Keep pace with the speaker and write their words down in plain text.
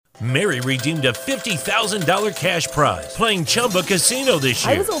Mary redeemed a $50,000 cash prize playing Chumba Casino this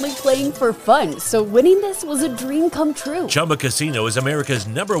year. I was only playing for fun, so winning this was a dream come true. Chumba Casino is America's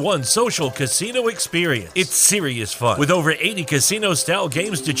 #1 social casino experience. It's serious fun. With over 80 casino-style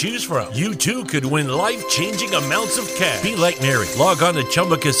games to choose from, you too could win life-changing amounts of cash. Be like Mary. Log on to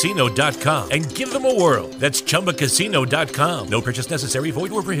ChumbaCasino.com and give them a whirl. That's ChumbaCasino.com. No purchase necessary.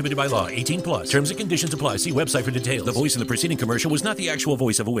 Void where prohibited by law. 18 plus. Terms and conditions apply. See website for details. The voice in the preceding commercial was not the actual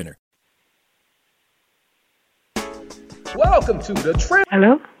voice of a winner. Welcome to the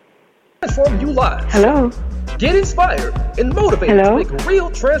Hello? Transform You Live. Hello? Get inspired and motivated Hello? to make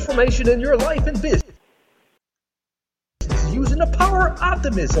real transformation in your life and business using the power of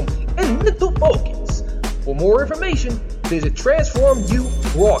optimism and mental focus. For more information, visit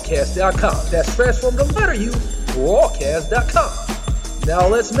TransformUBroadcast.com. That's transform the letter U, broadcast.com. Now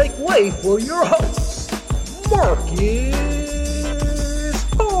let's make way for your host, Marcus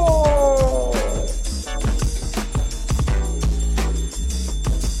Hall.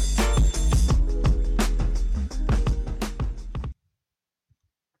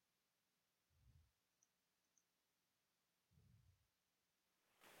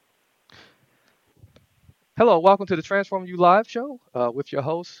 Hello, welcome to the Transform You Live show with your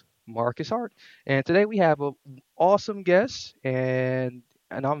host, Marcus Hart. And today we have an awesome guest, and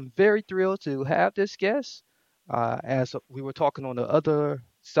I'm very thrilled to have this guest. As we were talking on the other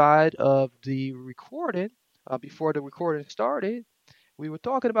side of the recording, before the recording started, we were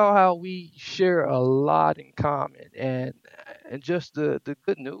talking about how we share a lot in common, and just the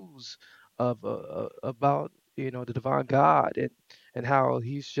good news of about the divine God, and how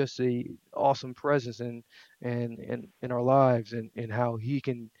He's just a awesome presence in our lives, and how He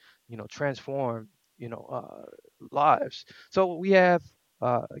can transform lives. So we have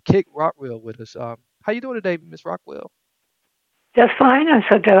Kate Rockwell with us. How you doing today, Miss Rockwell? Just fine. I'm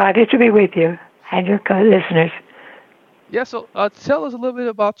so delighted to be with you and your listeners. Yeah. So tell us a little bit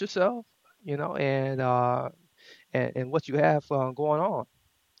about yourself, and what you have going on.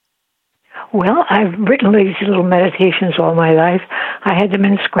 Well, I've written these little meditations all my life. I had them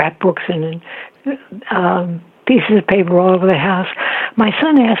in scrapbooks and pieces of paper all over the house. My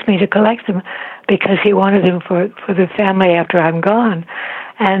son asked me to collect them because he wanted them for the family after I'm gone.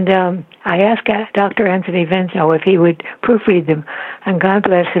 And I asked Dr. Anthony Vento if he would proofread them. And God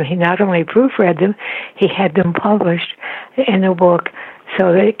bless him, he not only proofread them, he had them published in a book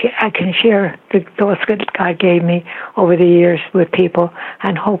so that I can share the thoughts that God gave me over the years with people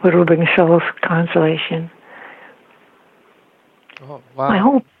and hope it will bring souls consolation. Oh,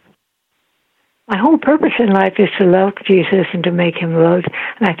 wow. My whole purpose in life is to love Jesus and to make Him loved.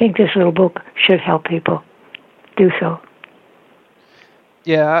 And I think this little book should help people do so.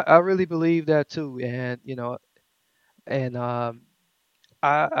 Yeah, I really believe that too. And, I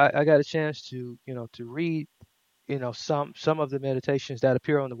got a chance to read, some of the meditations that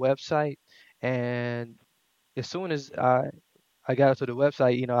appear on the website. And as soon as I got to the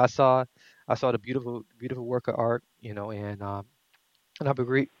website, I saw the beautiful work of art, and I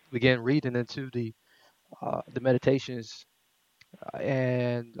began reading into the meditations,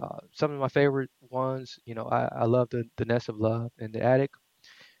 and some of my favorite ones. I love the Nest of Love and the Attic,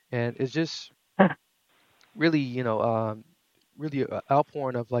 and it's just really, really an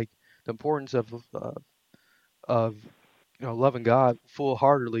outpouring of like the importance of loving God full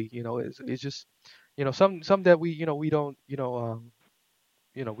heartedly. It's just some that we don't we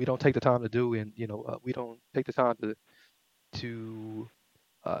don't take the time to do, and we don't take the time to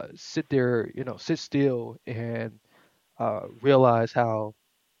sit there, sit still and realize how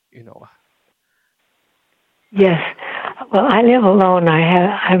Yes. Well, I live alone.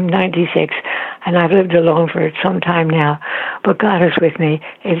 I'm 96, and I've lived alone for some time now. But God is with me.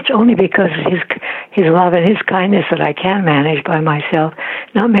 It's only because of His love and His kindness that I can manage by myself.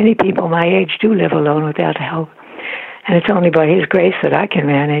 Not many people my age do live alone without help. And it's only by His grace that I can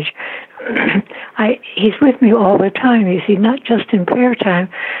manage. He's with me all the time, you see, not just in prayer time,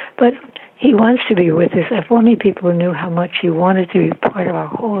 but He wants to be with us. If only people knew how much He wanted to be part of our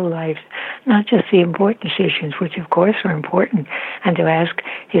whole lives, not just the important decisions, which of course are important, and to ask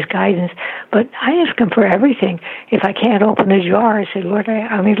His guidance. But I ask Him for everything. If I can't open a jar, I say, Lord,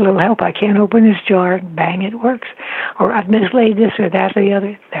 I need a little help. I can't open this jar. Bang, it works. Or I've mislaid this or that or the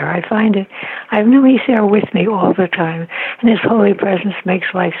other. There I find it. I know He's there with me all the time, and His holy presence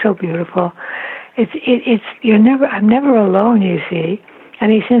makes life so beautiful. I'm never alone, you see.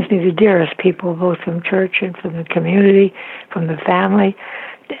 And He sends me the dearest people, both from church and from the community, from the family.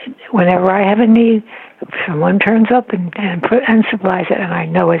 Whenever I have a need, someone turns up and supplies it, and I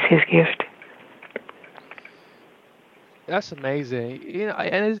know it's His gift. That's amazing.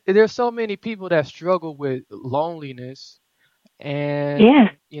 And there's so many people that struggle with loneliness, and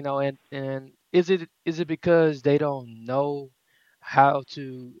Yes. and is it because they don't know how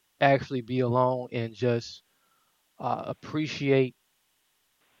to actually be alone and just appreciate,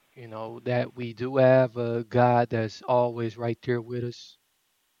 that we do have a God that's always right there with us?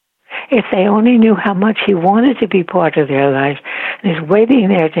 If they only knew how much he wanted to be part of their life and is waiting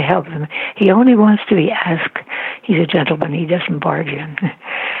there to help them. He only wants to be asked. He's a gentleman. He doesn't barge in.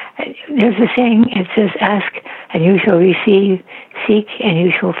 There's a saying, it says, ask and you shall receive, seek and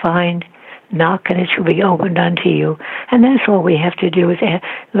you shall find, knock and it shall be opened unto you. And that's all we have to do is ask,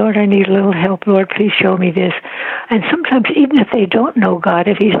 Lord, I need a little help. Lord, please show me this. And sometimes, even if they don't know God,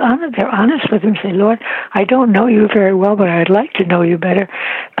 if he's honest, they're honest with him, say, Lord, I don't know you very well, but I'd like to know you better.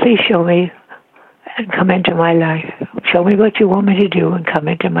 Please show me and come into my life. Show me what you want me to do and come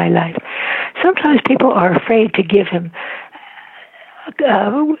into my life. Sometimes people are afraid to give him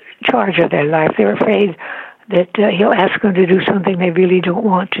charge of their life. They're afraid that he'll ask them to do something they really don't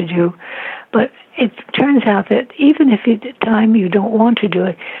want to do. But it turns out that even if at the time you don't want to do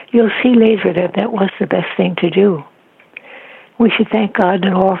it, you'll see later that that was the best thing to do. We should thank God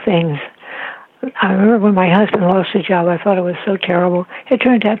in all things. I remember when my husband lost his job, I thought it was so terrible. It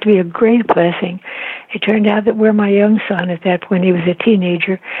turned out to be a great blessing. It turned out that where my young son, at that point, he was a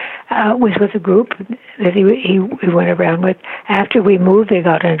teenager, was with a group that he went around with. After we moved, they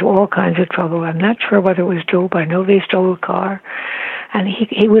got into all kinds of trouble. I'm not sure whether it was dope. I know they stole a car. And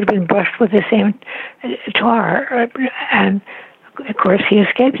he would have been brushed with the same tar. And, of course, he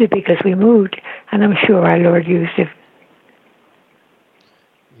escaped it because we moved. And I'm sure our Lord used it.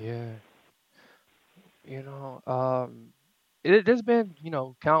 Yeah. There's been,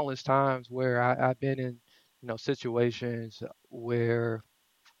 countless times where I've been in, situations where,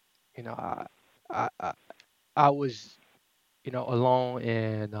 you know, I, I, I was, alone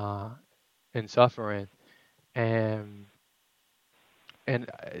and suffering, and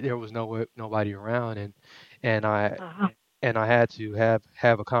there was nobody around, and I Uh-huh. and I had to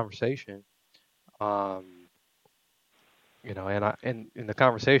have a conversation, um, and in the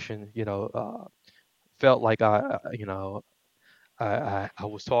conversation, felt like I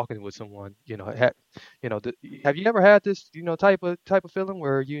was talking with someone. Have you ever had this type of feeling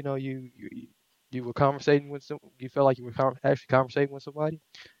where you were conversating with you felt like you were actually conversating with somebody,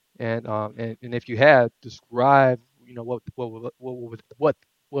 and if you had, describe what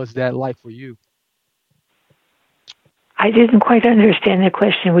was that like for you? I didn't quite understand the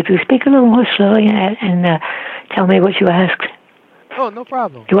question. Would you speak a little more slowly and tell me what you asked? Oh, no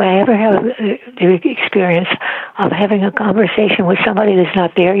problem. Do I ever have the experience of having a conversation with somebody that's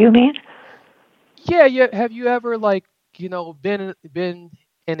not there, you mean? Yeah, yeah. Have you ever been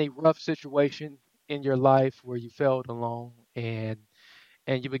in a rough situation in your life where you felt alone, and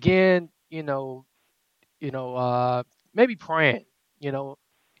you began maybe praying, you know,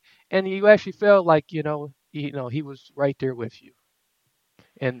 and you actually felt like he was right there with you,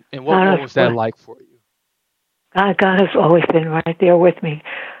 and what God, was that like for you? God has always been right there with me.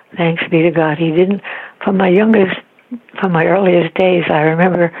 Thanks be to God. He didn't, from my earliest days, I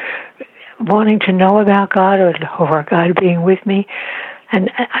remember wanting to know about God or God being with me. And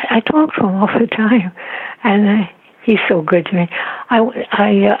I talk to him all the time. And he's so good to me. I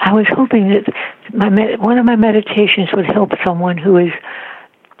was hoping that one of my meditations would help someone who is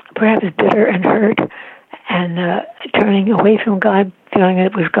perhaps bitter and hurt and turning away from God, feeling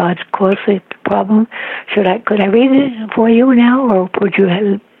it was God's caused the problem. Could I read it for you now, or would you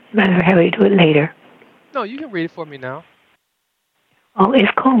rather have me do it later? No, you can read it for me now. Oh,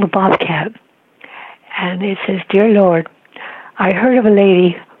 it's called The Bobcat. And it says, Dear Lord, I heard of a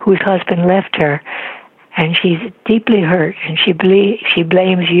lady whose husband left her, and she's deeply hurt, and she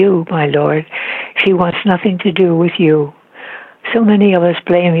blames you, my Lord. She wants nothing to do with you. So many of us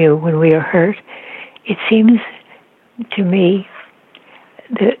blame you when we are hurt. It seems to me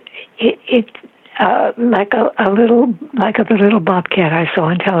that like a little bobcat I saw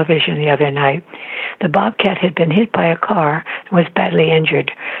on television the other night. The bobcat had been hit by a car and was badly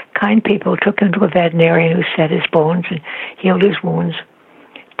injured. Kind people took him to a veterinarian who set his bones and healed his wounds,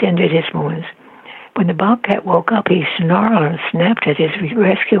 tended his wounds. When the bobcat woke up, he snarled and snapped at his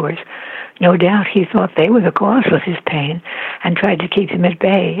rescuers. No doubt he thought they were the cause of his pain and tried to keep him at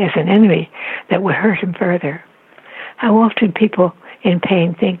bay as an enemy that would hurt him further. How often people in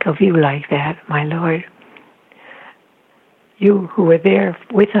pain think of you like that, my Lord. You who were there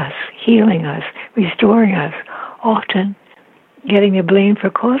with us, healing us, restoring us, often getting the blame for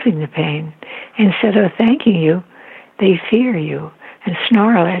causing the pain. Instead of thanking you, they fear you and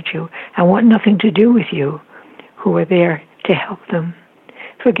snarl at you and want nothing to do with you, who were there to help them.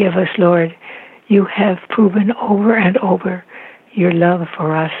 Forgive us, Lord. You have proven over and over your love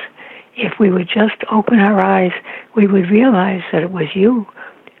for us. If we would just open our eyes, we would realize that it was you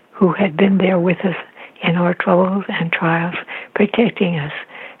who had been there with us in our troubles and trials, protecting us,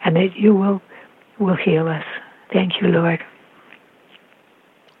 and that you will heal us. Thank you, Lord.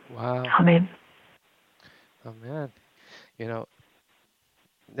 Wow. Amen. Oh man. You know,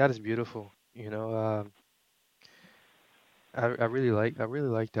 that is beautiful. I really like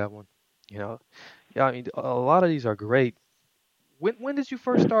that one. You know, yeah, I mean, a lot of these are great. When did you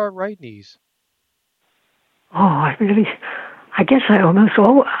first start writing these? Oh, I guess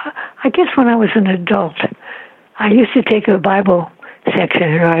I guess when I was an adult, I used to take a Bible section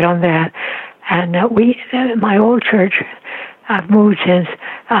and write on that. And my old church, I've moved since,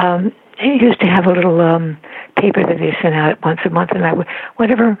 it used to have a little paper that they sent out once a month, and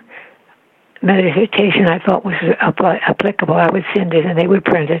whatever meditation I thought was applicable, I would send it, and they would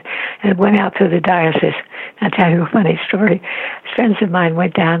print it, and it went out to the diocese. I'll tell you a funny story. Friends of mine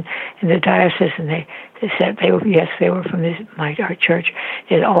went down in the diocese, and they said they were from our church.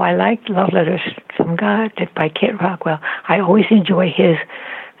 They said, "Oh, I like Love Letters from God by Kit Rockwell. I always enjoy his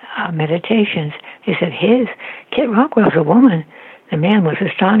meditations." He said, "His? Kit Rockwell's a woman." The man was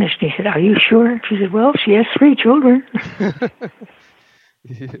astonished. He said, "Are you sure?" She said, "Well, she has 3 children."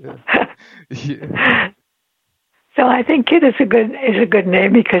 Yeah. Yeah. So I think Kit is a good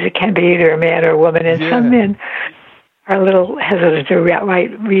name because it can be either a man or a woman, and some Yeah. men are a little hesitant to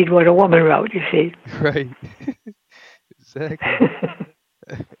read what a woman wrote. You see. Right. Exactly.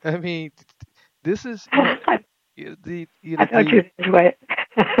 I mean, this is, I, I thought the you enjoyed it.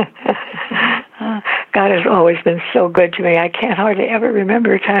 God has always been so good to me. I can't hardly ever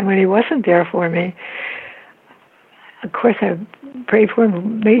remember a time when He wasn't there for me. Of course, I prayed for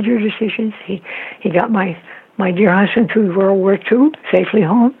major decisions. He got my dear husband through World War II safely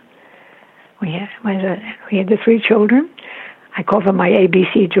home. We had the 3 children. I call them my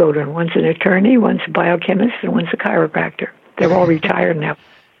ABC children. One's an attorney, one's a biochemist, and one's a chiropractor. They're all retired now.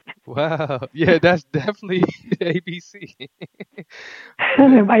 wow. Yeah, that's definitely ABC.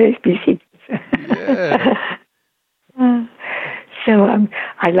 They're my ABC. Yeah. So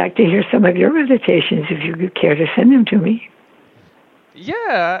I'd like to hear some of your meditations if you could care to send them to me.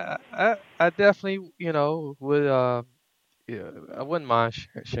 Yeah, I definitely, would yeah, I wouldn't mind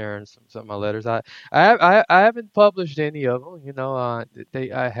sharing some of my letters. I haven't published any of them.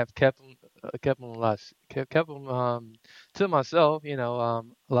 I have kept them kept them to myself. A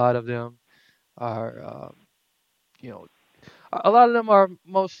lot of them are you know a lot of them are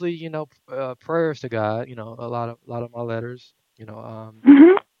mostly prayers to God. A lot of my letters.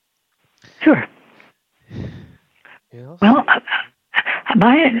 Hmm. Sure. You know. Well,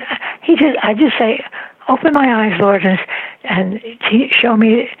 I just say, open my eyes, Lord, and show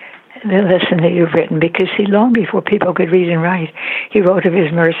me the lesson that you've written. Because long before people could read and write, He wrote of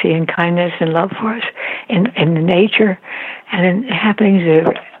His mercy and kindness and love for us in the nature and in happenings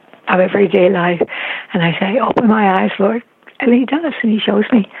of everyday life. And I say, open my eyes, Lord, and He does, and He shows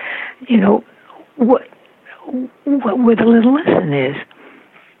me, what the little lesson is.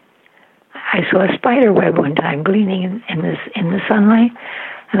 I saw a spider web one time gleaming in the sunlight,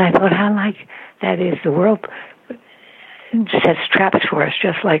 and I thought how like that is. The world sets traps for us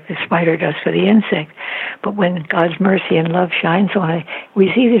just like the spider does for the insect. But when God's mercy and love shines on it,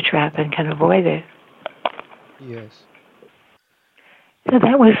 we see the trap and can avoid it. Yes. So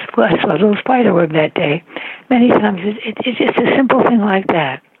I saw a little spider web that day. Many times it's just a simple thing like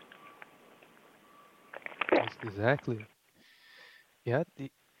that. Exactly. Yeah.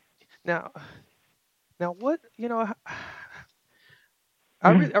 Now, what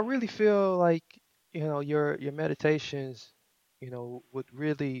Mm. I really feel like your meditations would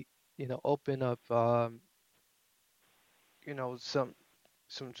really open up some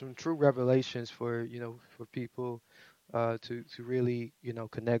some true revelations for for people to really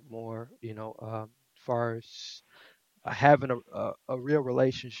connect more far as having a real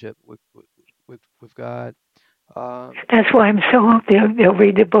relationship with God. Um, That's why I'm so hope they'll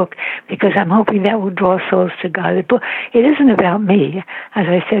read the book, because I'm hoping that will draw souls to God. The book, it isn't about me, as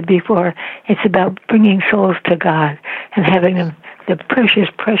I said before. It's about bringing souls to God and having them the precious,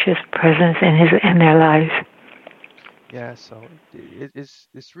 precious presence in their lives. yeah, so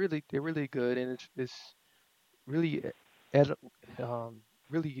it's really they're really good, and it's really ed-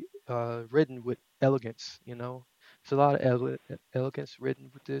 really written with elegance. It's a lot of elegance written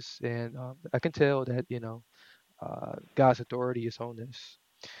with this, and I can tell that God's authority is on this.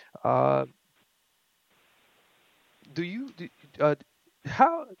 Uh, do you do, uh,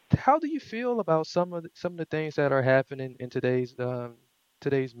 how how do you feel about some of the things that are happening in today's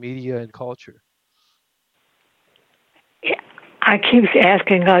media and culture? I keep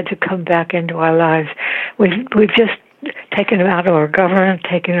asking God to come back into our lives. We've just taken him out of our government,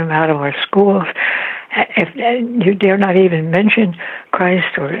 taken him out of our schools. If you dare not even mention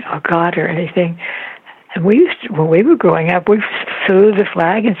Christ or God or anything. And we used to, when we were growing up, we saluted the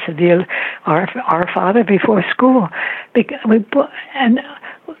flag and said our Father before school. And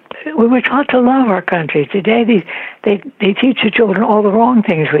we were taught to love our country. Today, they teach the children all the wrong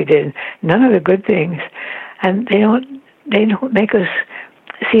things we did, none of the good things, and they don't make us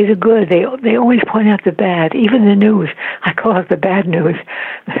see the good. They always point out the bad. Even the news, I call it the bad news.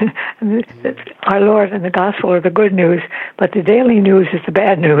 Our Lord and the gospel are the good news, but the daily news is the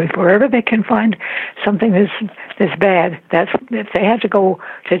bad news. Wherever they can find something that's bad, that's if they have to go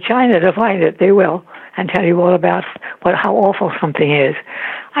to China to find it, they will, and tell you all about how awful something is.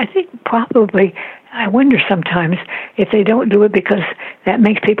 I think probably, I wonder sometimes if they don't do it because that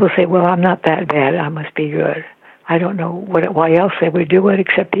makes people say, well, I'm not that bad, I must be good. I don't know why else they would do it,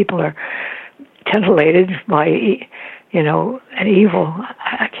 except people are titillated by, an evil.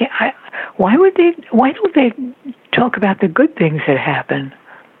 I can't. Why don't they talk about the good things that happen?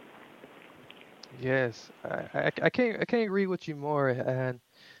 Yes, I can't agree with you more, and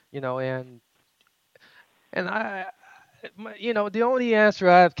you know, and the only answer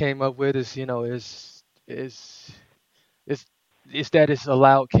I've came up with is is that it's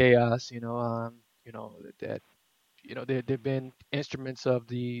allowed chaos. That they've been instruments of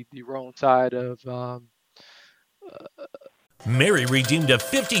the wrong side of Mary redeemed a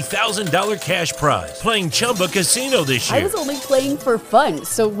 $50,000 cash prize playing Chumba Casino this I year. was only playing for fun,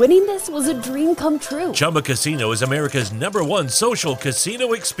 so winning this was a dream come true. Chumba Casino is America's #1 social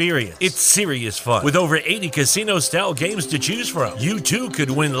casino experience. It's serious fun. With over 80 casino-style games to choose from, you too could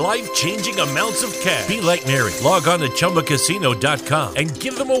win life-changing amounts of cash. Be like Mary. Log on to ChumbaCasino.com and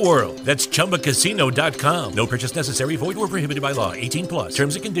give them a whirl. That's ChumbaCasino.com. No purchase necessary. Void where prohibited by law. 18 plus.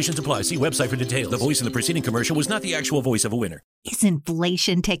 Terms and conditions apply. See website for details. The voice in the preceding commercial was not the actual voice of a winner. Is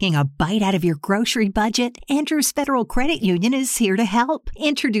inflation taking a bite out of your grocery budget? Andrews Federal Credit Union is here to help.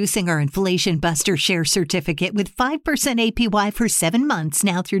 Introducing our Inflation Buster Share Certificate with 5% APY for 7 months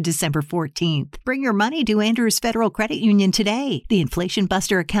now through December 14th. Bring your money to Andrews Federal Credit Union today. The Inflation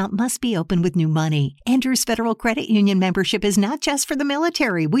Buster account must be open with new money. Andrews Federal Credit Union membership is not just for the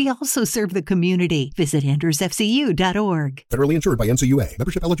military. We also serve the community. Visit andrewsfcu.org. Federally insured by NCUA.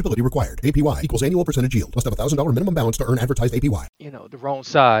 Membership eligibility required. APY equals annual percentage yield. Must have $1,000 minimum balance to earn advertised APY. The wrong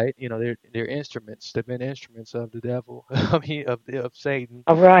side. They're instruments. They've been instruments of the devil. I mean, of Satan.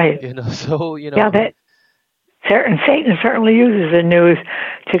 All right. So Yeah, Satan certainly uses the news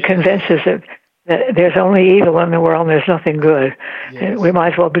to convince us that there's only evil in the world and there's nothing good. yes, We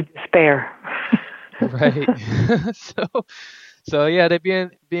might as well be despair. right. So yeah, they're being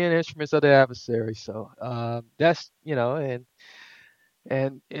instruments of the adversary. So that's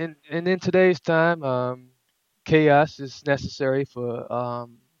and in today's time, chaos is necessary for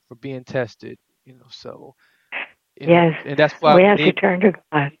being tested. So Yes, and that's why we we have to need turn to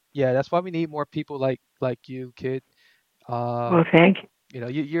God. that's why we need more people like you, kid. Uh, Well, thank you.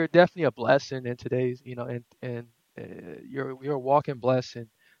 you're definitely a blessing in today's, you're a walking blessing.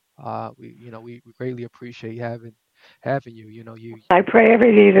 We greatly appreciate having you. I pray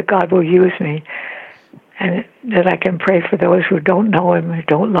every day that God will use me and that I can pray for those who don't know Him,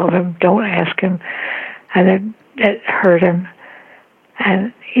 don't love Him, don't ask Him, and that hurt Him.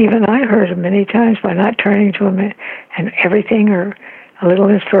 And even I hurt Him many times by not turning to Him and everything or a little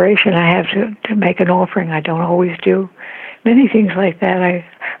inspiration I have to make an offering. I don't always do. Many things like that. I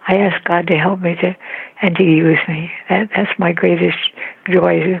ask God to help me and to use me. That's my greatest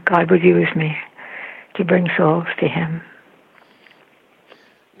joy, is God would use me to bring souls to Him.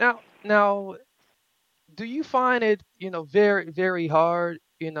 Now, do you find it, very, very hard,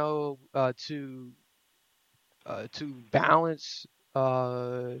 to balance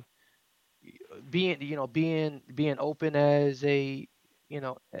being open as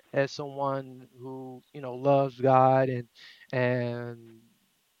as someone who loves God and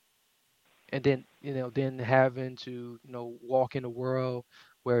then having to walk in a world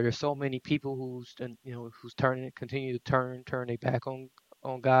where there's so many people who's continue to turn their back on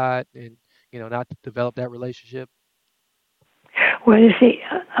God and not develop that relationship. Well, you see,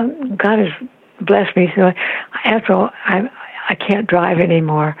 God has blessed me. So after all, I can't drive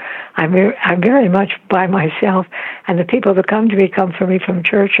anymore. I'm very much by myself, and the people that come to me come for me from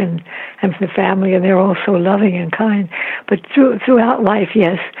church and from the family, and they're all so loving and kind. But throughout life,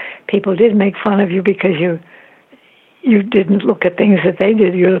 yes, people did make fun of you because you didn't look at things that they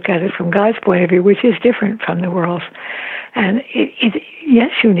did. You look at it from God's point of view, which is different from the world's. And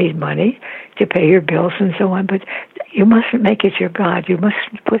yes, you need money to pay your bills and so on, but you mustn't make it your God. You must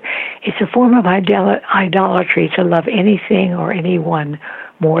it's a form of idolatry to love anything or anyone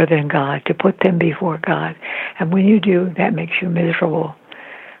more than God, to put them before God. And when you do, that makes you miserable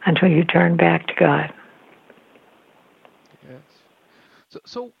until you turn back to God. Yes.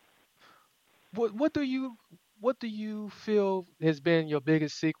 So what do you feel has been your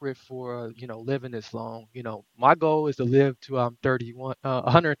biggest secret for living this long? My goal is to live till I'm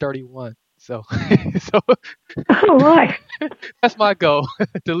 131. So so Oh my! that's my goal,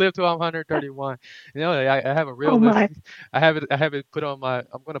 to live till I'm 131. I have a real Oh list. my! I have it put on my.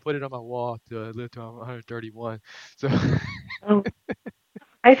 I'm gonna put it on my wall to live till I'm 131. So Oh,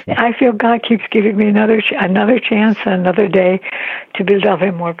 I feel God keeps giving me another chance, another day to love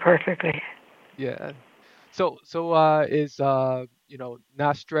Him more perfectly. yeah. So is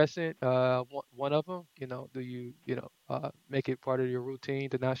not stressing one of them? Do you make it part of your routine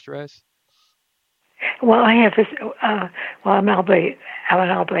to not stress? Well, I have this. Well, I'm an oblate.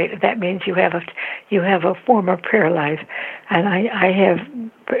 That means you have a form of prayer life, and I have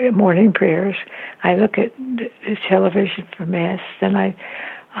morning prayers. I look at the television for mass. Then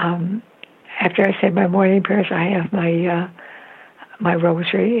after I say my morning prayers, I have my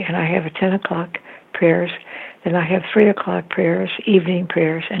rosary, and I have a 10 o'clock prayers. Then I have 3 o'clock prayers, evening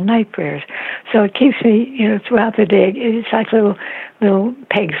prayers, and night prayers. So it keeps me, throughout the day. It's like little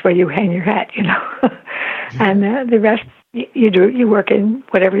pegs where you hang your hat, and the rest you work in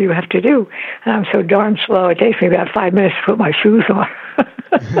whatever you have to do. And I'm so darn slow. It takes me about 5 minutes to put my shoes on.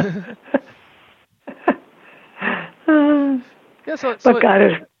 Yeah. So but God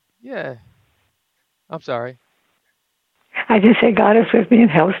is. Yeah. I'm sorry. I just say God is with me and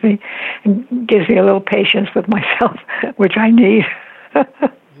helps me and gives me a little patience with myself, which I need. Yes.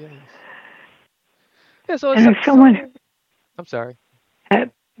 Yeah. So and if someone, I'm sorry.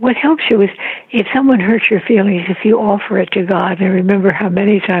 What helps you is if someone hurts your feelings, if you offer it to God and remember how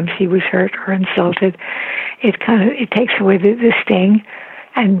many times He was hurt or insulted, it takes away the sting,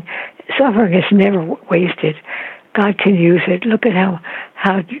 and suffering is never wasted. God can use it. Look at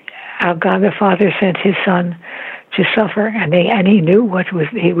how God the Father sent His Son to suffer, and He knew what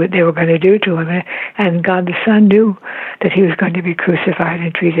they were going to do to Him, and God the Son knew that He was going to be crucified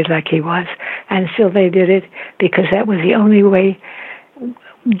and treated like He was, and still they did it because that was the only way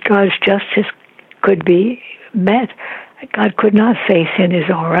God's justice could be met. God could not say sin is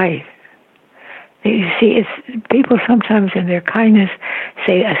all right. You see, people sometimes in their kindness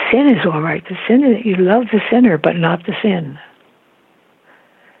say a sin is all right. The sin is, you love the sinner, but not the sin.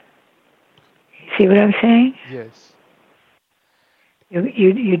 See what I'm saying? Yes.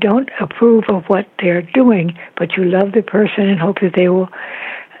 You don't approve of what they're doing, but you love the person and hope that they will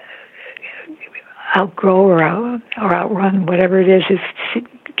outgrow or outrun whatever it is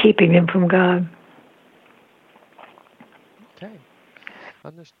keeping them from God. Okay.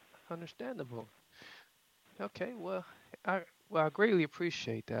 Understandable. Okay. Well, I greatly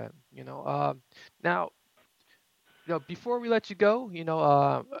appreciate that. Now, before we let you go, we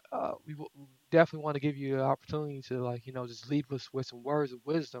definitely want to give you an opportunity to just leave us with some words of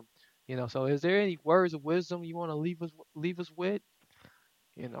wisdom. So is there any words of wisdom you want to leave us with?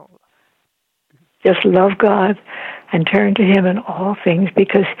 Just love God and turn to Him in all things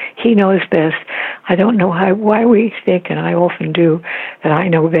because He knows best. I don't know why we think, and I often do, that I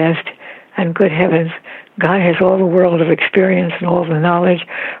know best. And good heavens, God has all the world of experience and all the knowledge.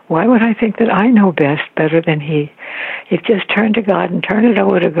 Why would I think that I know best better than He? If just turn to God and turn it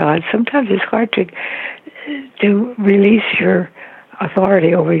over to God. Sometimes it's hard to release your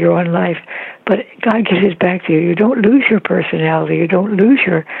authority over your own life, but God gives it back to you. You don't lose your personality. You don't lose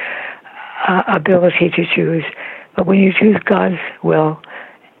your ability to choose. But when you choose God's will,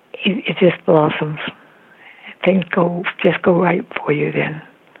 it just blossoms. Things go right for you then.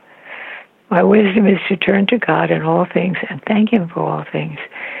 My wisdom is to turn to God in all things and thank Him for all things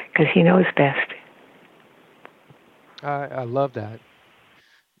because He knows best. I love that.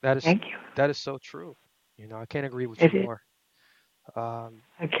 Thank you. That is so true. I can't agree with you more.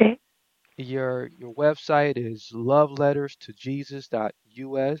 Okay. Your website is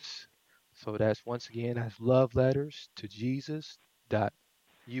loveletterstojesus.us. So that's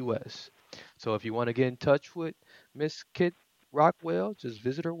loveletterstojesus.us. So if you want to get in touch with Miss Kit Rockwell, just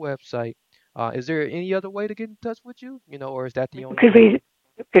visit her website. Is there any other way to get in touch with you? Or is that the only way?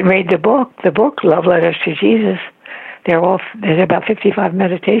 You can read the book, Love Letters to Jesus. There's about 55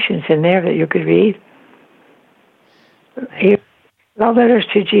 meditations in there that you could read. Love Letters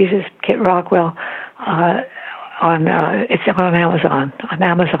to Jesus, Kit Rockwell. It's on Amazon, on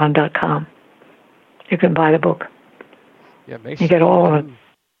Amazon.com. You can buy the book. Yeah, make You sure get all of it.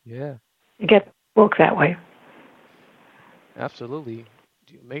 Yeah, You get the book that way. absolutely.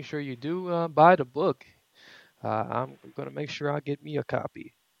 Make sure you do buy the book. I'm gonna make sure I get me a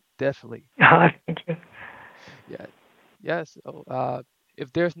copy. Definitely. Thank you. Yeah. Yes.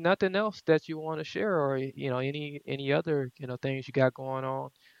 If there's nothing else that you want to share, or any other things you got going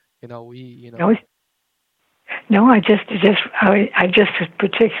on, No, no, I just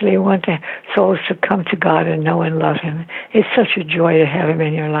particularly want the souls to come to God and know and love Him. It's such a joy to have Him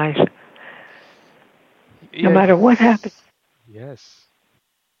in your life, no matter what happens. Yes.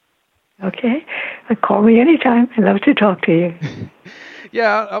 Okay, call me anytime. I'd love to talk to you.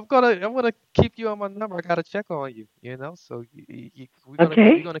 Yeah, I'm gonna keep you on my number. I gotta check on you. So Okay.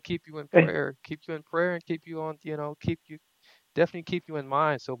 we're gonna keep you in prayer, and keep you on. Definitely keep you in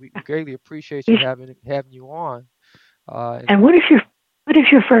mind. So we greatly appreciate you having you on. And what is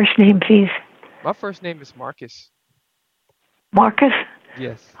your first name, please? My first name is Marcus. Marcus?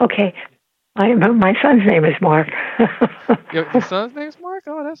 Yes. Okay. My son's name is Mark. Your son's name is Mark?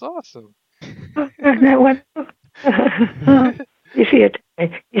 Oh, that's awesome. That one. You see it?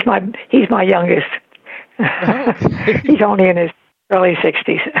 He's my youngest. Okay. He's only in his early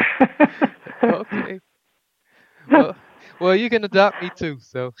 60s. Okay. Well, you can adopt me too.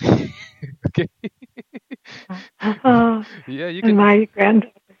 So. Okay. Yeah, you can. And my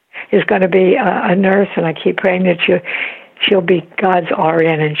granddaughter is going to be a nurse, and I keep praying that she'll be God's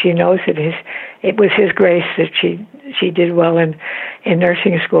RN, and she knows it was His grace that she did well in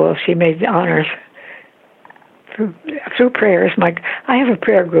nursing school. She made the honors through prayers. I have a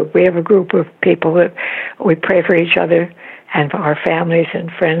prayer group. We have a group of people that we pray for each other and for our families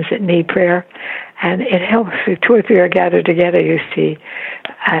and friends that need prayer. And it helps if 2 or 3 are gathered together, you see.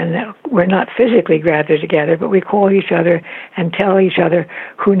 And we're not physically gathered together, but we call each other and tell each other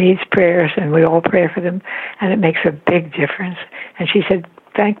who needs prayers, and we all pray for them. And it makes a big difference. And she said,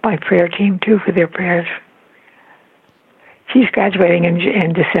 thank my prayer team, too, for their prayers. She's graduating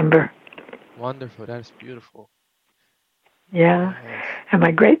in December. Wonderful. That is beautiful. Yeah. And I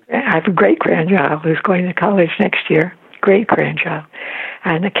have a great-grandchild who's going to college next year. Great-grandchild.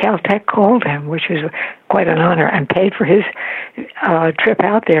 And the Caltech called him, which was quite an honor, and paid for his trip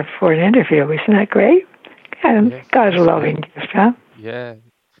out there for an interview. Isn't that great? And Yes, God's that's loving great. gift, huh? Yeah.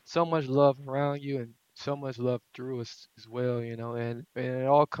 So much love around you, and so much love through us as well, and it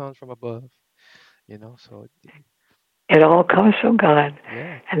all comes from above, so It all comes from God.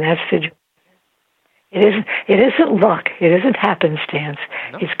 yeah. And that's the joy. It isn't luck. It isn't happenstance.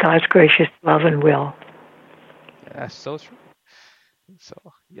 No. It's God's gracious love and will. That's so true. So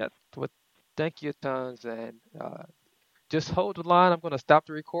yeah, thank you tons, and just hold the line. I'm gonna stop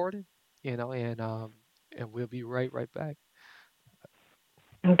the recording, and we'll be right back.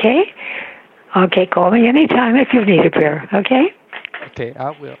 Okay? Okay, call me anytime if you need a prayer. Okay? Okay,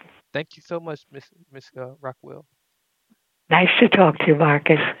 I will. Thank you so much, Miss Rockwell. Nice to talk to you,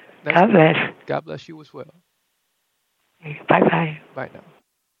 Marcus. Nice God to- bless. God bless you as well. Bye-bye. Bye now.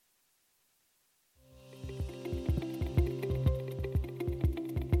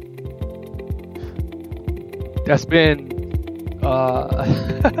 That's been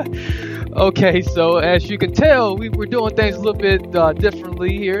okay. So as you can tell, we're doing things a little bit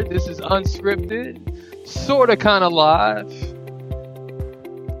differently here. This is unscripted, sort of, kind of live.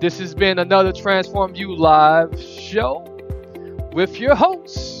 This has been another Transform You Live show with your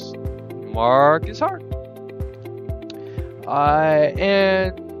host, Marcus Hart.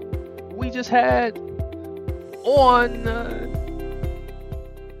 And we just had on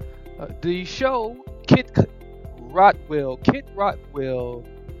the show Kit Rotwell,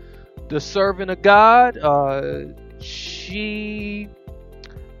 the servant of God. She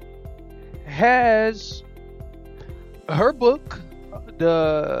has her book,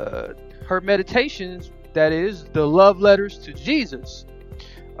 her meditations, that is the love letters to Jesus.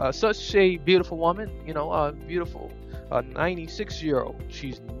 Such a beautiful woman, beautiful 96-year-old.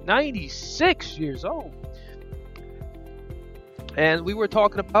 She's 96 years old. And we were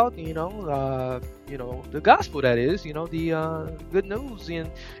talking about, the gospel, that is, the good news, and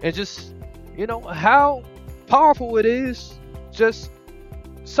just, how powerful it is. Just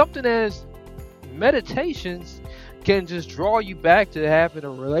something as meditations can just draw you back to having a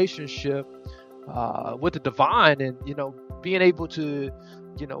relationship with the divine, and, being able to,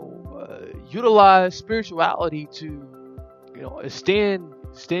 utilize spirituality to,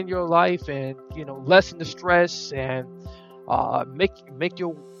 extend your life, and, lessen the stress, and make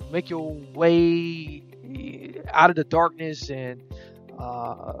your way out of the darkness, and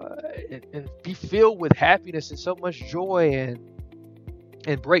and be filled with happiness and so much joy,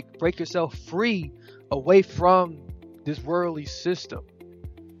 and break yourself free away from this worldly system.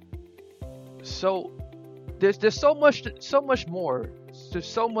 So there's so much more. There's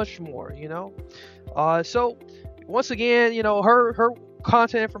so much more, So once again, her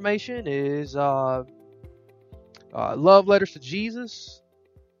content information is Love Letters to Jesus.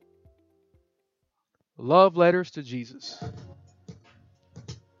 Love Letters to Jesus.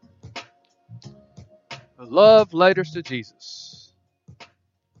 Love Letters to Jesus.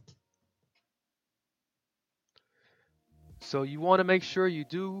 So you want to make sure you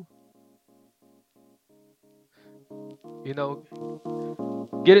do, get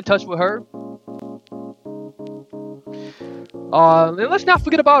in touch with her. And let's not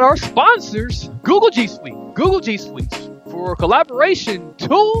forget about our sponsors, Google G Suite. Google G Suites for collaboration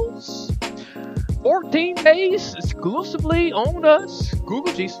tools. 14 days exclusively on us,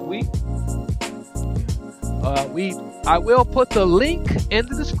 Google G Suite. I will put the link in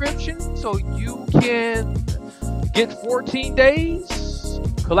the description so you can get 14 days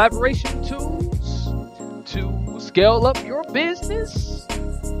collaboration tools to scale up your business.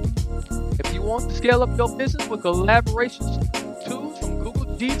 If you want to scale up your business with collaboration tools from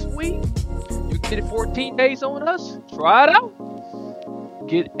Google G Suite, you can get it 14 days on us. Try it out.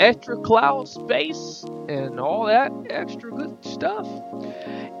 Get extra cloud space and all that extra good stuff.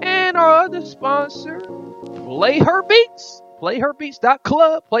 And our other sponsor, Play Her Beats.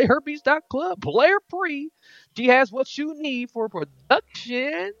 PlayHerBeats.club. PlayHerBeats.club. Player free. She has what you need for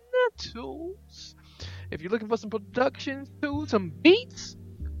production tools. If you're looking for some production tools, some beats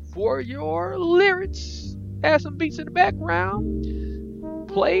for your lyrics, add some beats in the background,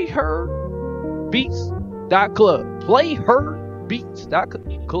 PlayHerBeats.club.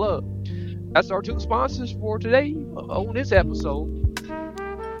 PlayHerBeats.club. That's our two sponsors for today on this episode.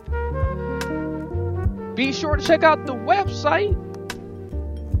 Be sure to check out the website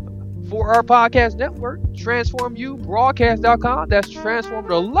for our podcast network, TransformUBroadcast.com. That's transform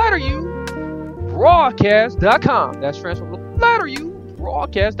the letter U broadcast.com. That's transform the letter U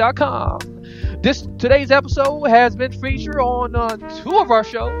broadcast.com. Today's episode has been featured on two of our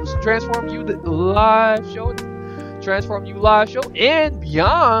shows, Transform You Live Show, and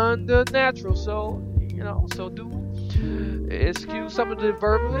Beyond the Natural. So, so do excuse some of the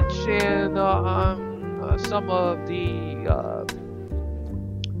verbiage and some of the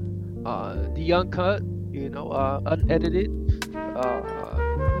uncut, unedited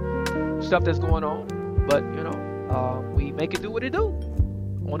stuff that's going on. But, we make it do what it do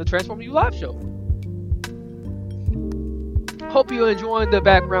on the Transform You Live Show. Hope you're enjoying the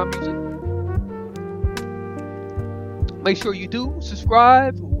background music. Make sure you do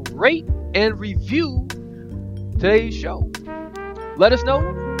subscribe, rate, and review today's show. Let us know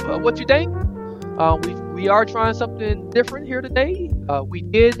what you think. We are trying something different here today. We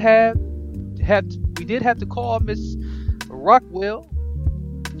did have to call Miss Rockwell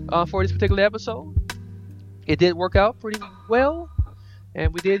for this particular episode. It did work out pretty well,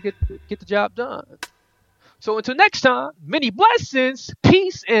 and we did get the job done. So until next time, many blessings,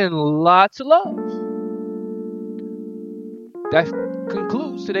 peace, and lots of love. That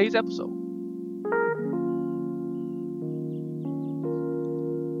concludes today's episode.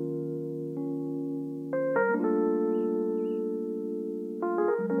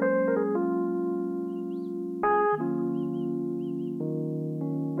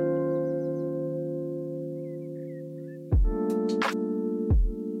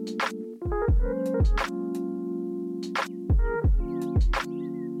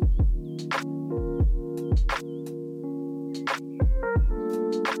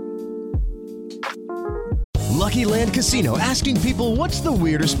 Lucky Land Casino, asking people, what's the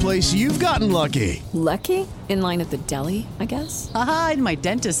weirdest place you've gotten lucky? Lucky? In line at the deli, I guess? Aha, in my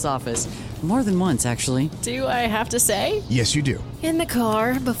dentist's office. More than once, actually. Do I have to say? Yes, you do. In the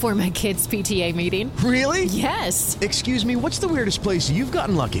car before my kids' PTA meeting. Really? Yes. Excuse me, what's the weirdest place you've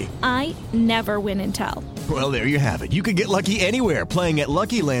gotten lucky? I never win and tell. Well, there you have it. You can get lucky anywhere, playing at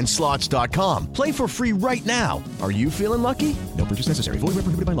LuckyLandSlots.com. Play for free right now. Are you feeling lucky? No purchase necessary. Void where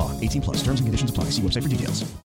prohibited by law. 18+. Terms and conditions apply. See website for details.